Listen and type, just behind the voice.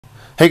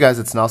Hey guys,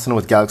 it's Nelson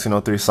with Galaxy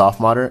Note 3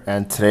 softModder,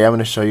 and today I'm going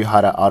to show you how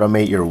to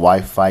automate your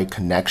Wi-Fi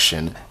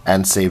connection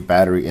and save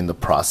battery in the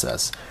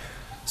process.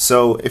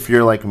 So if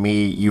you're like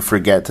me, you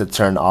forget to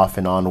turn off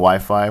and on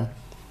Wi-Fi.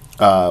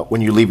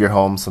 When you leave your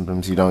home,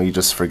 sometimes you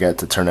just forget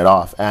to turn it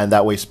off, and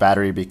that wastes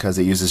battery because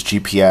it uses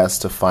GPS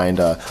to find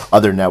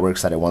other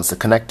networks that it wants to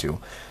connect to.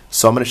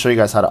 So I'm going to show you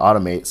guys how to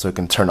automate so it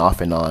can turn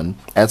off and on,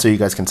 and so you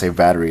guys can save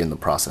battery in the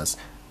process.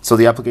 So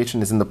the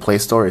application is in the Play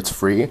Store, it's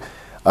free.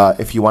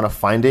 If you want to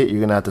find it, you're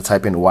going to have to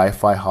type in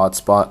Wi-Fi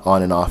Hotspot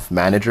On and Off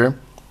Manager,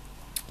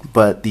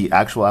 but the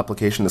actual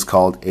application is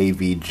called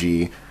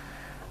AVG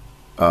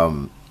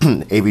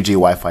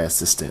Wi-Fi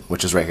Assistant,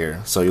 which is right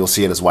here. So you'll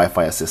see it as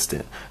Wi-Fi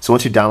Assistant. So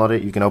once you download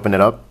it, you can open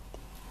it up.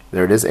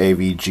 There it is,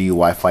 AVG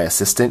Wi-Fi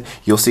Assistant.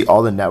 You'll see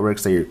all the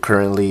networks that you're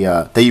currently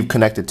that you've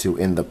connected to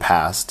in the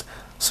past.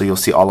 So you'll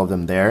see all of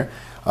them there.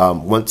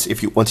 Once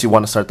you want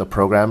to start the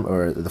program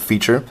or the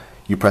feature,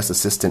 you press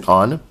Assistant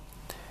on,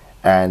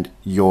 and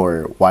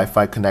your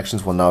Wi-Fi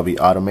connections will now be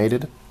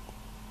automated.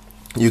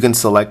 You can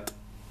select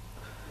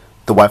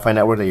the Wi-Fi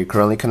network that you're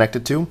currently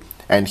connected to,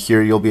 and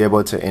here you'll be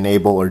able to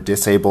enable or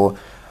disable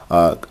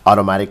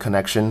automatic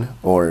connection,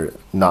 or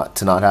not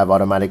have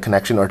automatic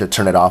connection, or to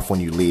turn it off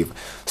when you leave.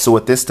 So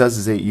what this does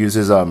is it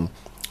uses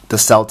the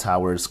cell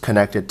towers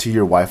connected to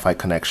your Wi-Fi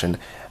connection,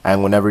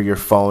 and whenever your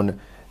phone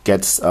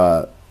gets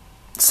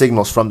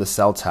signals from the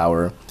cell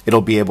tower,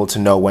 it'll be able to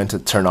know when to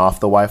turn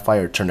off the Wi-Fi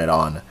or turn it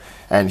on.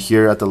 And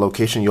here at the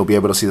location, you'll be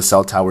able to see the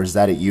cell towers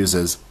that it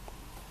uses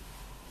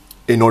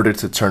in order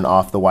to turn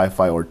off the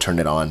Wi-Fi or turn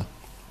it on.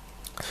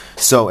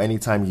 So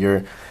anytime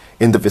you're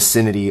in the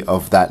vicinity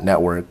of that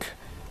network,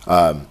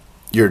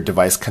 your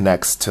device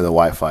connects to the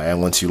Wi-Fi,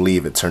 and once you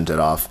leave, it turns it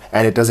off.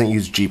 And it doesn't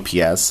use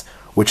GPS,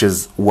 which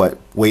is what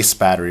wastes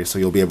battery, so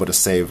you'll be able to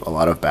save a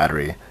lot of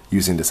battery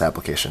using this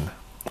application.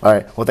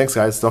 Alright, well thanks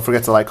guys. Don't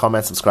forget to like,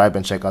 comment, subscribe,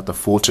 and check out the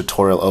full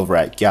tutorial over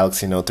at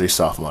Galaxy Note 3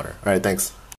 softModder. Alright, thanks.